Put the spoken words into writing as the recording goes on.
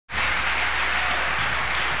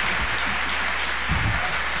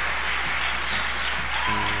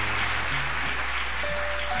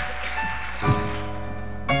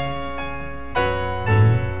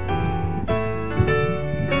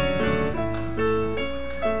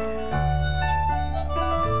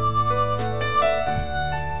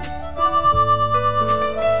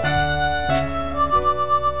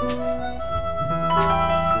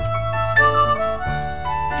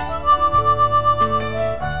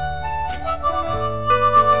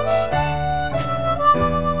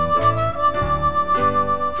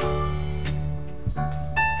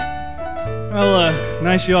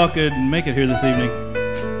Nice y'all could make it here this evening.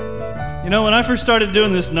 You know, when I first started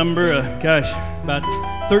doing this number, gosh, about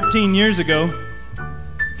 13 years ago,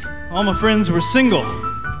 all my friends were single.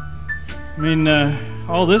 I mean,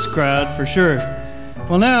 all this crowd for sure.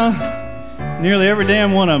 Well, now, nearly every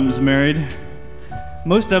damn one of them's married.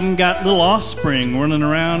 Most of them got little offspring running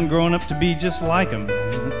around growing up to be just like them.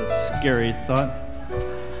 That's a scary thought.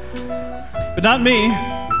 But not me.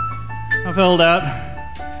 I've held out.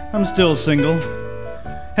 I'm still single.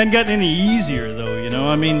 Hadn't gotten any easier, though, you know.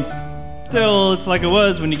 I mean, still, it's like it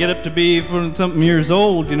was when you get up to be 40-something years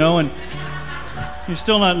old, you know, and you're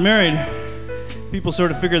still not married. People sort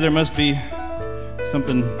of figure there must be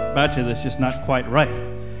something about you that's just not quite right.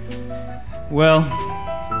 Well,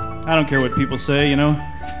 I don't care what people say, you know.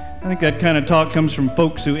 I think that kind of talk comes from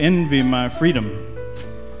folks who envy my freedom.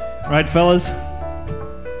 Right, fellas?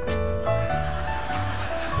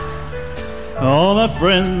 All my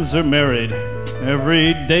friends are married.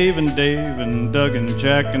 Every Dave and Doug and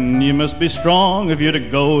Jack, and you must be strong if you're to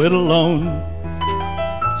go it alone.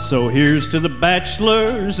 So here's to the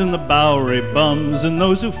bachelors and the Bowery bums and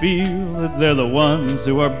those who feel that they're the ones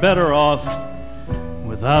who are better off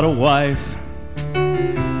without a wife.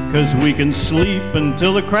 'Cause we can sleep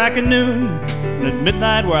until the crack of noon, and at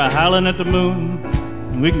midnight we're howling at the moon.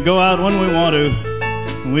 And we can go out when we want to,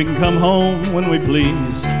 and we can come home when we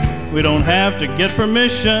please. We don't have to get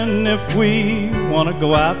permission if we want to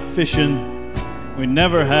go out fishing. We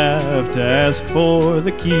never have to ask for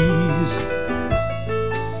the keys.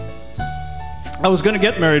 I was going to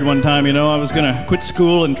get married one time, you know. I was going to quit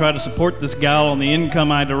school and try to support this gal on the income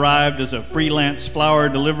I derived as a freelance flower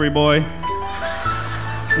delivery boy.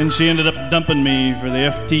 And she ended up dumping me for the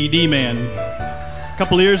FTD man. A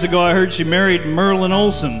couple of years ago, I heard she married Merlin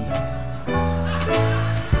Olsen.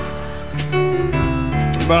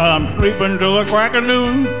 But I'm sleeping till the crack of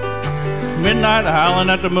noon, midnight howling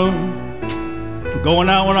at the moon, going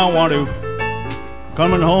out when I want to,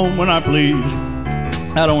 coming home when I please.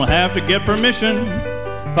 I don't have to get permission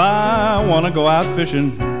if I want to go out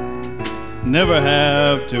fishing. Never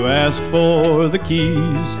have to ask for the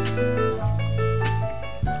keys.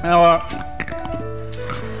 Now,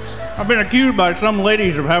 I've been accused by some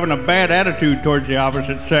ladies of having a bad attitude towards the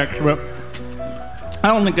opposite sex, but I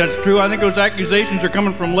don't think that's true. I think those accusations are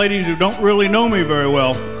coming from ladies who don't really know me very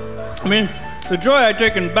well. I mean, the joy I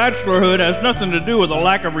take in bachelorhood has nothing to do with a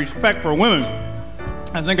lack of respect for women.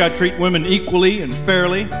 I think I treat women equally and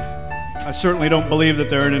fairly. I certainly don't believe that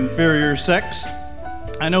they're an inferior sex.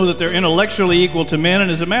 I know that they're intellectually equal to men, and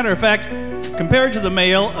as a matter of fact, compared to the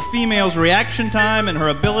male, a female's reaction time and her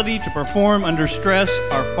ability to perform under stress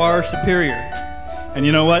are far superior. And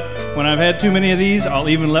you know what? When I've had too many of these, I'll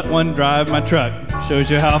even let one drive my truck. Shows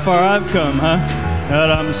you how far I've come, huh? That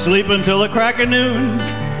I'm sleeping till the crack of noon,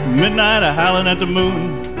 midnight howling at the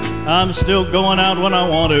moon. I'm still going out when I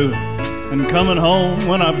want to, and coming home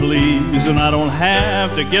when I please. And I don't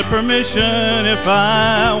have to get permission if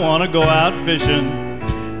I want to go out fishing.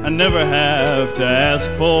 I never have to ask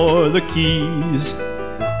for the keys.